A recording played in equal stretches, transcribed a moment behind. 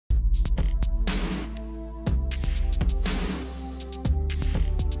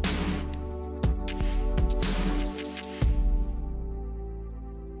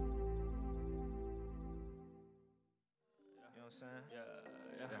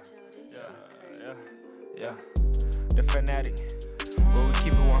Yeah. The fanatic. But we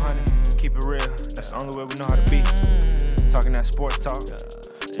keep it 100, keep it real. That's the only way we know how to be. Talking that sports talk.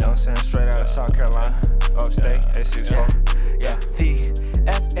 You know what I'm saying? Straight out of South Carolina. Upstate, A64. Yeah. The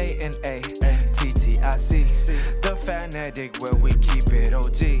FANATTIC. The fanatic where we keep it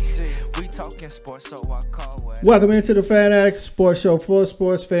OG. We talking sports, so I call what. Welcome into the Fanatic Sports Show for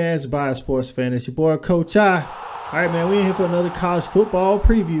sports fans by a sports fan. It's your boy, Coach I. All right, man, we're in here for another college football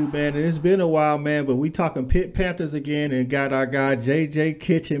preview, man, and it's been a while, man, but we talking Pitt Panthers again and got our guy JJ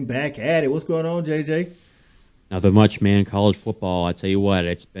Kitchen back at it. What's going on, JJ? Nothing much, man. College football, I tell you what,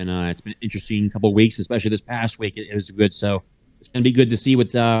 it's been an interesting couple of weeks, especially this past week. It was good, so it's going to be good to see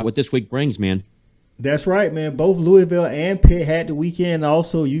what this week brings, man. That's right, man. Both Louisville and Pitt had the weekend.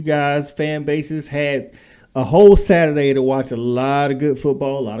 Also, you guys, fan bases, had a whole Saturday to watch a lot of good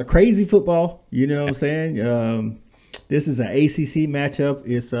football, a lot of crazy football. You know what I'm saying? This is an ACC matchup.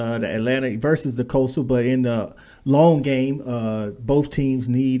 It's the Atlantic versus the Coastal, but in the long game, both teams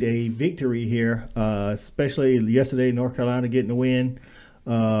need a victory here, especially yesterday, North Carolina getting the win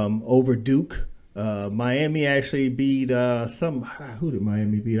over Duke. Miami actually beat who did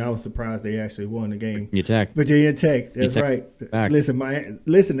Miami beat? I was surprised they actually won the game. Virginia Tech. That's right.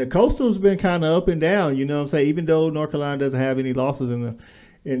 Listen, the Coastal's been kind of up and down. You know what I'm saying? Even though North Carolina doesn't have any losses in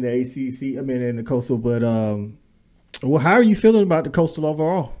the ACC, I mean in the Coastal, but well, how are you feeling about the Coastal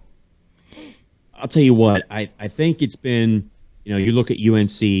overall? I'll tell you what. I think it's been, you look at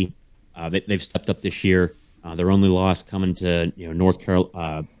UNC. They've stepped up this year. Their only loss coming to North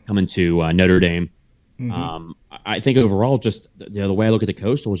Carolina, coming to Notre Dame. Mm-hmm. I think overall, just the way I look at the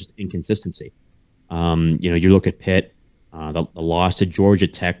Coastal is just inconsistency. You look at Pitt. The loss to Georgia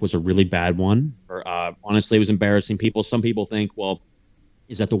Tech was a really bad one. Honestly, it was embarrassing. Some people think, well,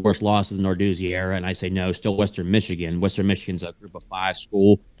 is that the worst loss of the Narduzzi era? And I say no. Still Western Michigan. Western Michigan's a Group of 5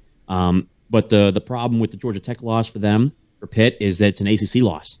 school. But the problem with the Georgia Tech loss for Pitt, is that it's an ACC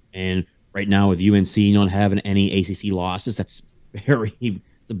loss. And right now with UNC not having any ACC losses, it's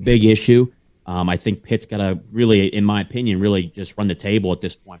a big issue. I think Pitt's got to really, in my opinion, really just run the table at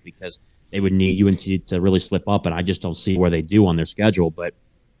this point because they would need UNC to really slip up, and I just don't see where they do on their schedule. But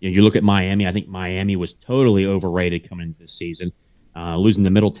you look at Miami. I think Miami was totally overrated coming into this season. Losing to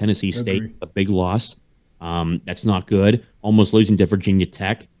Middle Tennessee State, a big loss. That's not good. Almost losing to Virginia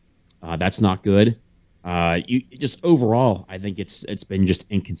Tech. That's not good. You just overall, I think it's been just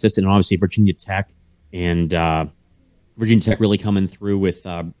inconsistent. And obviously, Virginia Tech really coming through with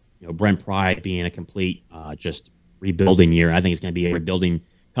Brent Pry being a complete just rebuilding year. I think it's going to be a rebuilding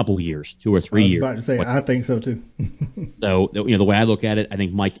couple years, 2 or 3 years. I was about to say, I think so too. So the way I look at it, I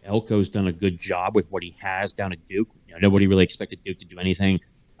think Mike Elko's done a good job with what he has down at Duke. Nobody really expected Duke to do anything.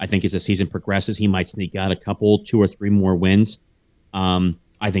 I think as the season progresses, he might sneak out a couple, 2 or 3 more wins.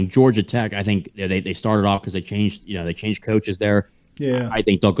 I think Georgia Tech, they started off because they changed coaches there. Yeah. I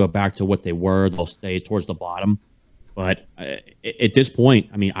think they'll go back to what they were. They'll stay towards the bottom. But at this point,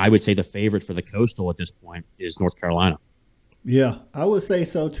 I would say the favorite for the Coastal at this point is North Carolina. Yeah, I would say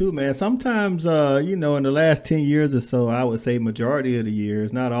so too, man. Sometimes, in the last 10 years or so, I would say majority of the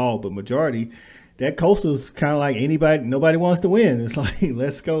years, not all, but majority, that Coastal's kind of like nobody wants to win. It's like,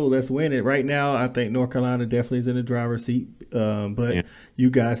 let's go, let's win it. Right now, I think North Carolina definitely is in the driver's seat. But you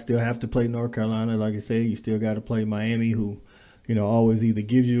guys still have to play North Carolina. Like I said, you still got to play Miami, who, always either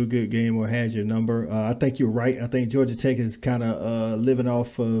gives you a good game or has your number. I think you're right. I think Georgia Tech is kind of living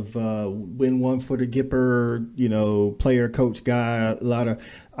off of win one for the Gipper, player, coach guy.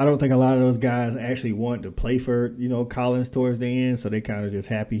 I don't think a lot of those guys actually want to play for, Collins towards the end. So they kind of just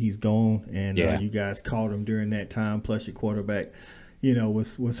happy he's gone. And you guys caught him during that time. Plus your quarterback,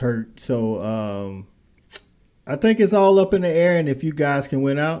 was hurt. So I think it's all up in the air. And if you guys can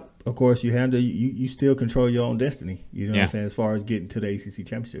win out, of course, you still control your own destiny. You know what I'm saying, as far as getting to the ACC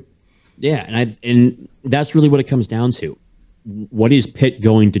championship. Yeah, and that's really what it comes down to. What is Pitt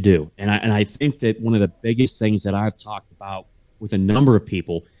going to do? And I think that one of the biggest things that I've talked about with a number of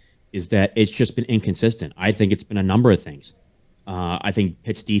people is that it's just been inconsistent. I think it's been a number of things. I think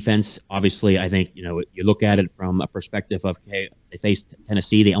Pitt's defense, obviously, I think you look at it from a perspective of, okay, they faced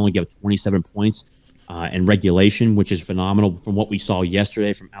Tennessee, they only give 27 points. And regulation, which is phenomenal from what we saw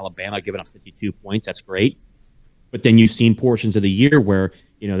yesterday from Alabama, giving up 52 points. That's great. But then you've seen portions of the year where,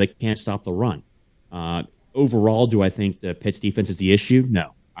 they can't stop the run. Overall, do I think the Pitt's defense is the issue?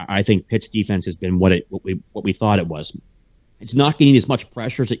 No. I think Pitt's defense has been what we thought it was. It's not getting as much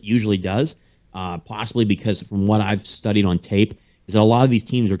pressure as it usually does, possibly because from what I've studied on tape is that a lot of these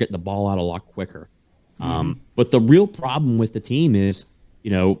teams are getting the ball out a lot quicker. But the real problem with the team is,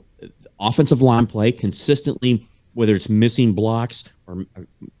 offensive line play consistently, whether it's missing blocks or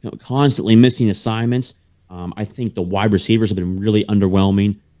constantly missing assignments. I think the wide receivers have been really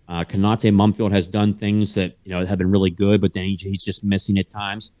underwhelming. Kanate Mumfield has done things that have been really good, but then he's just missing at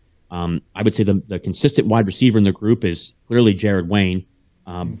times. I would say the consistent wide receiver in the group is clearly Jared Wayne.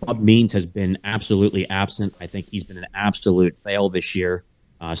 Bob Means has been absolutely absent. I think he's been an absolute fail this year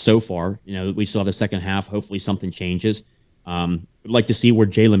so far. We saw the second half. Hopefully something changes. I'd like to see where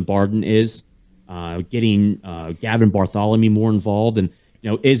Jalen Barden is, getting Gavin Bartholomew more involved. And,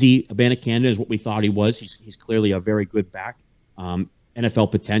 Izzy Abanikanda is what we thought he was. He's clearly a very good back.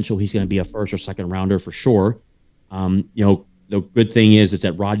 NFL potential. He's going to be a first or second rounder for sure. The good thing is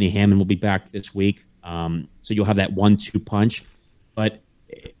that Rodney Hammond will be back this week. So you'll have that 1-2 punch. But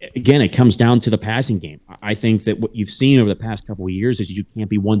again, it comes down to the passing game. I think that what you've seen over the past couple of years is you can't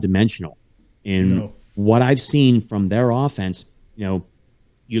be one-dimensional. And what I've seen from their offense,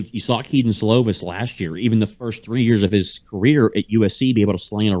 you saw Keaton Slovis last year, even the first 3 years of his career at USC, be able to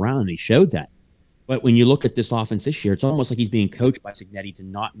sling it around, and he showed that. But when you look at this offense this year, it's almost like he's being coached by Cignetti to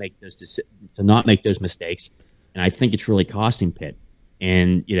not make those mistakes, and I think it's really costing Pitt.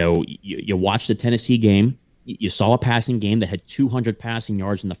 And you watch the Tennessee game. You saw a passing game that had 200 passing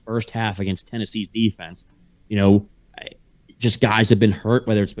yards in the first half against Tennessee's defense. Just guys have been hurt,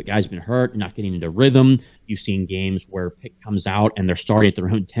 whether it's guys have been hurt, not getting into rhythm. You've seen games where Pitt comes out and they're starting at their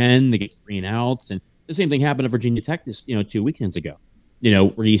own 10, they get 3 and outs. And the same thing happened at Virginia Tech 2 weekends ago.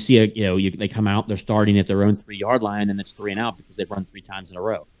 Where you see they come out, they're starting at their own 3-yard line and it's 3 and out because they've run 3 times in a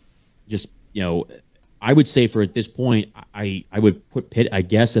row. Just, I would say for at this point, I would put Pitt, I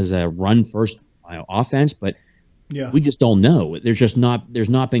guess, as a run first offense, but we just don't know. There's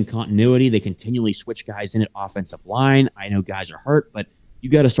not been continuity. They continually switch guys in at offensive line. I know guys are hurt, but you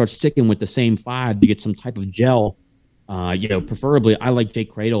got to start sticking with the same 5 to get some type of gel. Preferably, I like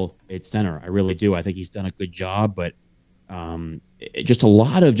Jake Cradle at center. I really do. I think he's done a good job, but just a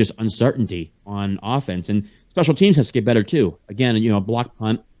lot of just uncertainty on offense, and special teams has to get better too. Again, a block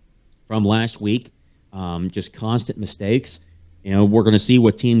punt from last week, just constant mistakes. We're going to see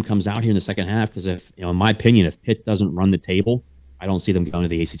what team comes out here in the second half because if, in my opinion, if Pitt doesn't run the table, I don't see them going to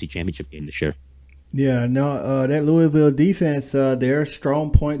the ACC championship game this year. Yeah, no, that Louisville defense, their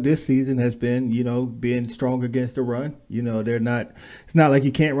strong point this season has been, being strong against the run. It's not like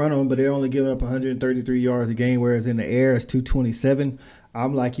you can't run them, but they're only giving up 133 yards a game, whereas in the air it's 227.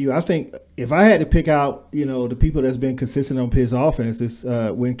 I'm like you. I think if I had to pick out, the people that's been consistent on Pitt's offense, it's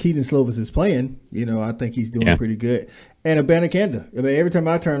when Keaton Slovis is playing, I think he's doing pretty good. And Abanikanda. I mean, every time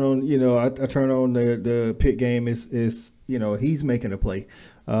I turn on, I turn on the Pitt game, is he's making a play.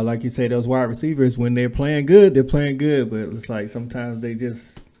 Like you say, those wide receivers, when they're playing good, but it's like sometimes they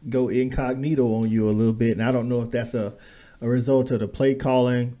just go incognito on you a little bit. And I don't know if that's a result of the play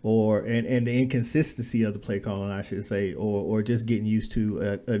calling and the inconsistency of the play calling, I should say, or just getting used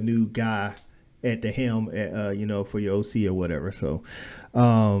to a new guy at the helm, for your OC or whatever. So,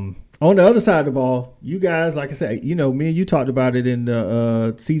 on the other side of the ball, you guys, like I said, me and you talked about it in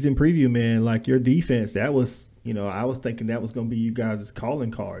the season preview, man. Like your defense, that was, I was thinking that was going to be you guys' calling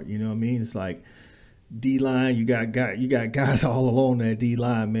card. You know what I mean? It's like D-line, you got guys all along that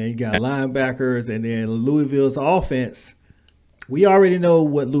D-line, man. You got linebackers, and then Louisville's offense. We already know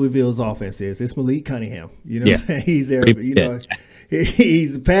what Louisville's offense is. It's Malik Cunningham. He's there.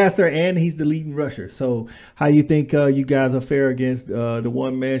 He's a passer and he's the leading rusher. So how you think you guys are fair against the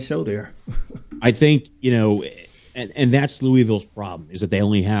one-man show there? I think, and that's Louisville's problem, is that they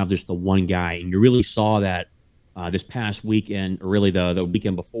only have just the one guy. And you really saw that this past weekend, or really the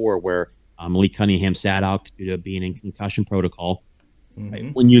weekend before, where Malik Cunningham sat out due to being in concussion protocol.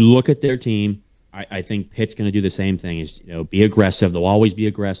 Mm-hmm. When you look at their team, I think Pitt's going to do the same thing, is be aggressive. They'll always be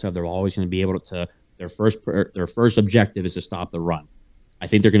aggressive. They're always going to be able to their first objective is to stop the run. I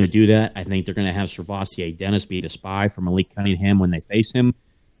think they're going to do that. I think they're going to have Servassier Dennis be the spy for Malik Cunningham when they face him.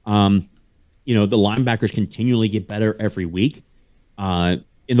 The linebackers continually get better every week. And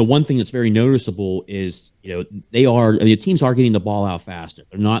the one thing that's very noticeable is, the teams are getting the ball out faster.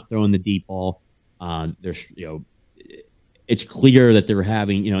 They're not throwing the deep ball. It's clear that they're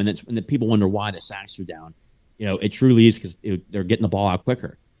having, and the people wonder why the sacks are down. It truly is because they're getting the ball out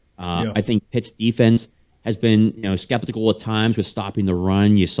quicker. I think Pitt's defense has been, skeptical at times with stopping the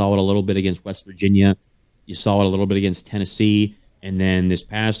run. You saw it a little bit against West Virginia. You saw it a little bit against Tennessee. And then this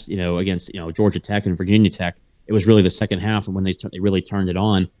past, against, Georgia Tech and Virginia Tech, it was really the second half when they really turned it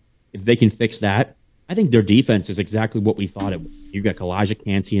on. If they can fix that, I think their defense is exactly what we thought it was. You've got Kalijah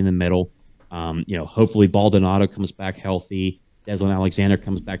Cansey in the middle. Hopefully Baldonado comes back healthy. Deslin Alexander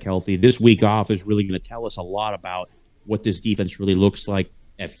comes back healthy. This week off is really going to tell us a lot about what this defense really looks like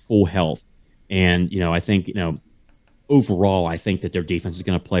at full health. And, I think, overall, I think that their defense is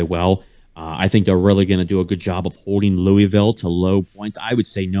going to play well. I think they're really going to do a good job of holding Louisville to low points. I would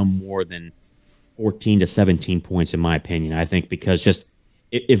say no more than 14 to 17 points, in my opinion. I think because just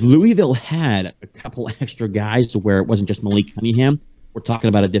if Louisville had a couple extra guys to where it wasn't just Malik Cunningham, we're talking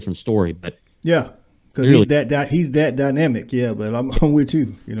about a different story. But yeah, because he's that dynamic. Yeah, but I'm with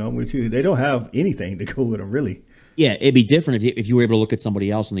you. I'm with you. They don't have anything to go with him, really. Yeah, it'd be different if you were able to look at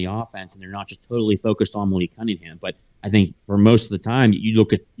somebody else on the offense and they're not just totally focused on Malik Cunningham. But I think for most of the time, you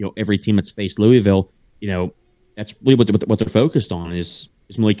look at every team that's faced Louisville, that's really what they're focused on is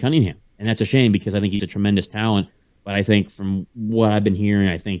Malik Cunningham, and that's a shame because I think he's a tremendous talent. But I think from what I've been hearing,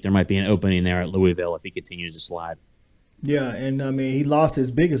 I think there might be an opening there at Louisville if he continues to slide. Yeah, and I mean he lost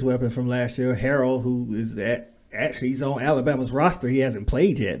his biggest weapon from last year, Harrell, who is actually he's on Alabama's roster. He hasn't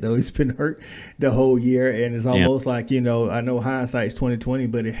played yet though. He's been hurt the whole year, and it's almost like I know hindsight's 2020,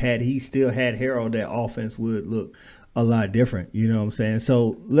 but had he still had Harrell, that offense would look a lot different. You know what I'm saying?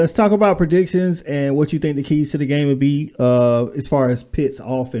 So let's talk about predictions and what you think the keys to the game would be as far as Pitt's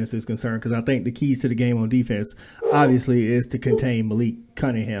offense is concerned, because I think the keys to the game on defense obviously is to contain Malik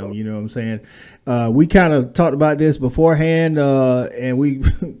Cunningham. You know what I'm saying? We kind of talked about this beforehand, and we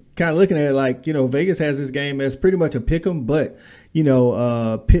kind of looking at it like, Vegas has this game as pretty much a pick 'em, but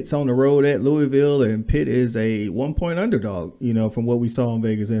Pitt's on the road at Louisville, and Pitt is a 1-point underdog, from what we saw on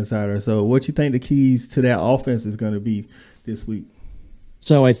Vegas Insider. So what you think the keys to that offense is going to be this week?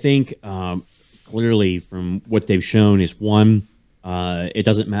 So I think clearly from what they've shown is one, it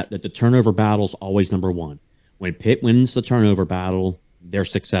doesn't matter that the turnover battle is always number one. When Pitt wins the turnover battle, they're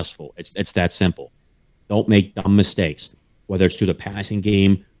successful. It's that simple. Don't make dumb mistakes, whether it's through the passing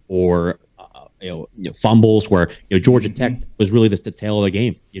game or fumbles where Georgia Tech was really the tail of the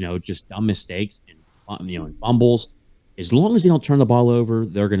game. Just dumb mistakes and fumbles. As long as they don't turn the ball over,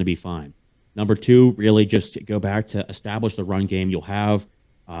 they're going to be fine. Number two, really just go back to establish the run game. You'll have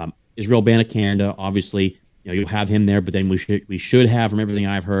Israel Banacanda, obviously. You'll have him there, but then we should have, from everything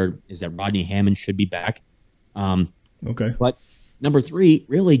I've heard, is that Rodney Hammond should be back. Okay. But number three,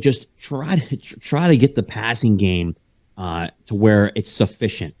 really just try to get the passing game to where it's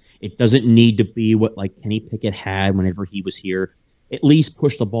sufficient. It doesn't need to be what like Kenny Pickett had whenever he was here. At least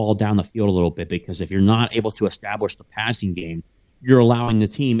push the ball down the field a little bit, because if you're not able to establish the passing game, you're allowing the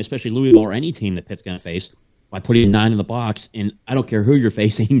team, especially Louisville or any team that Pitt's going to face, by putting 9 in the box, and I don't care who you're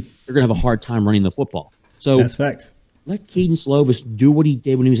facing, you're going to have a hard time running the football. So that's facts. Let Keaton Slovis do what he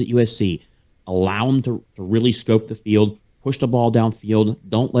did when he was at USC. Allow him to really scope the field, push the ball downfield.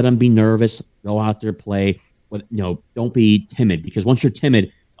 Don't let him be nervous. Go out there, play. But don't be timid, because once you're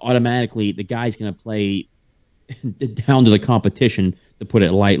timid, automatically the guy's going to play down to the competition, to put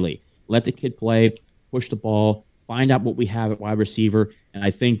it lightly. Let the kid play, push the ball, find out what we have at wide receiver, and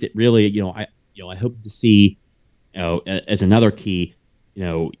I think that really, I hope to see, as another key,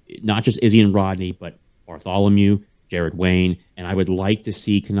 not just Izzy and Rodney, but Bartholomew, Jared Wayne, and I would like to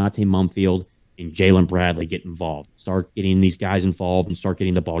see Kanate Mumfield and Jalen Bradley get involved. Start getting these guys involved and start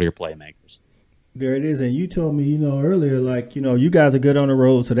getting the ball to your playmakers. There it is. And you told me, earlier, like, you guys are good on the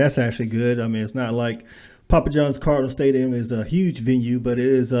road, so that's actually good. I mean, it's not like Papa John's Cardinal Stadium is a huge venue, but it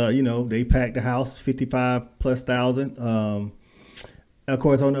is, they packed the house, 55,000+. Of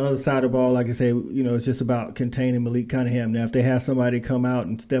course, on the other side of the ball, like I said, it's just about containing Malik Cunningham. Now, if they have somebody come out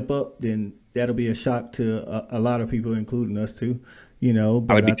and step up, then that'll be a shock to a lot of people, including us too.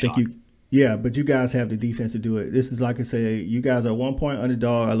 But I think but you guys have the defense to do it. This is, like I say, you guys are 1-point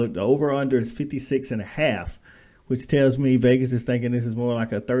underdog. I looked, the over-under is 56.5, which tells me Vegas is thinking this is more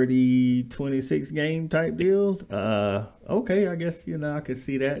like a 30-26 game type deal. Okay, I guess, I could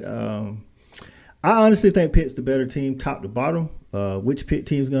see that. I honestly think Pitt's the better team, top to bottom. Which Pitt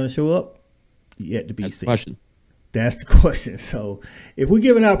team's going to show up? Yet to be seen. Question. That's the question. So if we're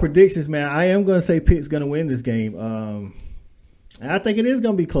giving out predictions, man, I am going to say Pitt's going to win this game. I think it is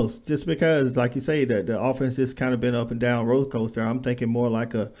going to be close, just because, like you say, the offense has kind of been up and down roller coaster. I'm thinking more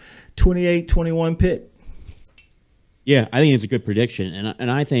like a 28-21 Pitt. Yeah, I think it's a good prediction,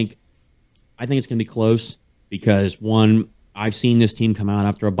 and I think it's going to be close because, one, I've seen this team come out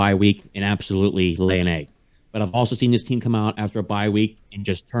after a bye week and absolutely lay an egg, but I've also seen this team come out after a bye week and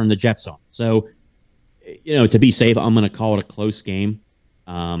just turn the Jets on. So, to be safe, I'm going to call it a close game.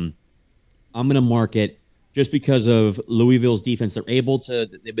 I'm going to mark it. Just because of Louisville's defense, they're able to.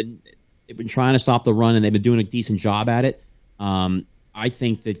 They've been trying to stop the run, and they've been doing a decent job at it. I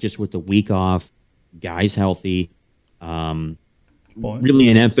think that just with the week off, guys healthy, really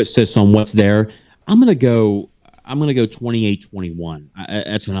an emphasis on what's there. I'm gonna go 28-21.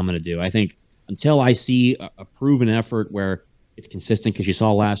 That's what I'm gonna do. I think until I see a proven effort where it's consistent, because you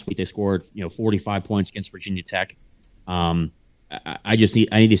saw last week they scored 45 points against Virginia Tech. I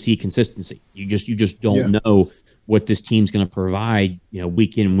need to see consistency. You just don't know what this team's going to provide,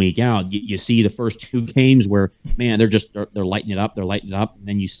 week in and week out. You see the first 2 games where, man, they're lighting it up, and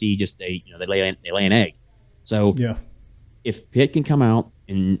then you see just they lay an egg. So if Pitt can come out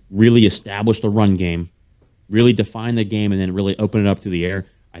and really establish the run game, really define the game, and then really open it up through the air,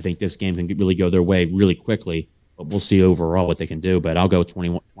 I think this game can really go their way really quickly. But we'll see overall what they can do. But I'll go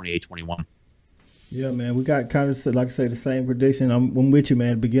 28-21. Yeah, man, we got kind of, like I say, the same prediction. I'm with you,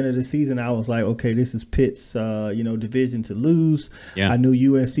 man. Beginning of the season, I was like, okay, this is Pitt's, division to lose. Yeah. I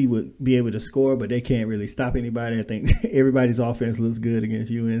knew UNC would be able to score, but they can't really stop anybody. I think everybody's offense looks good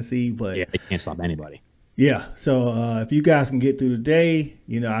against UNC, but yeah, they can't stop anybody. Yeah, so if you guys can get through the day,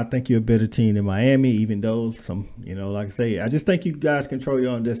 I think you're a better team than Miami, even though some, like I say, I just think you guys control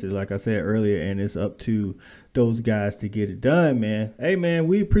your own destiny, like I said earlier, and it's up to those guys to get it done, man. Hey, man,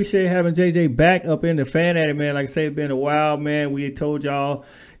 we appreciate having JJ back up in the Fan Addict, man. Like I say, it's been a while, man. We had told y'all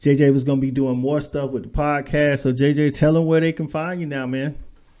JJ was going to be doing more stuff with the podcast. So, JJ, tell them where they can find you now, man.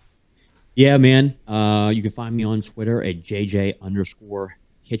 Yeah, man. You can find me on Twitter at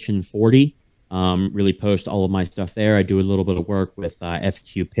JJ_Kitchen40. Really post all of my stuff there. I do a little bit of work with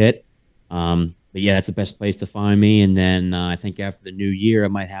FQ Pitt. But yeah, that's the best place to find me. And then I think after the new year, I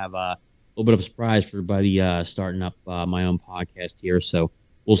might have a little bit of a surprise for everybody starting up my own podcast here. So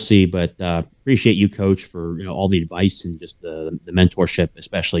we'll see. But appreciate you, Coach, for all the advice and just the mentorship,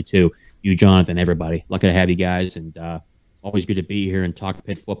 especially to you, Jonathan, everybody. Lucky to have you guys, and always good to be here and talk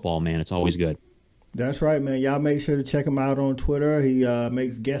Pitt football, man. It's always good. That's right, man. Y'all make sure to check him out on Twitter. He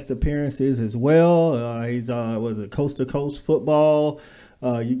makes guest appearances as well. He's Coast to Coast Football.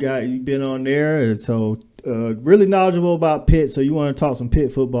 You've been on there, and so really knowledgeable about Pitt. So you want to talk some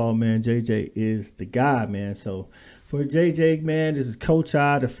Pitt football, man? JJ is the guy, man. So for JJ, man, this is Coach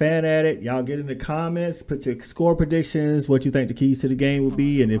I, the Fan Addict. Y'all get in the comments, put your score predictions, what you think the keys to the game will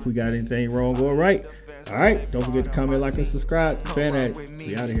be, and if we got anything wrong or right. All right, don't forget to comment, like, and subscribe. Fan Addict,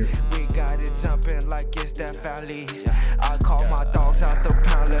 we out of here. Got it jumping like it's that valley. I call my dogs out the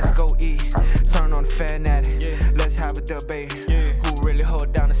pound, let's go eat. Turn on the Fan Addict, let's have a debate. Who really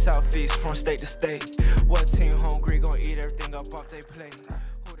hold down the Southeast from state to state? What team hungry gonna eat everything up off they plate?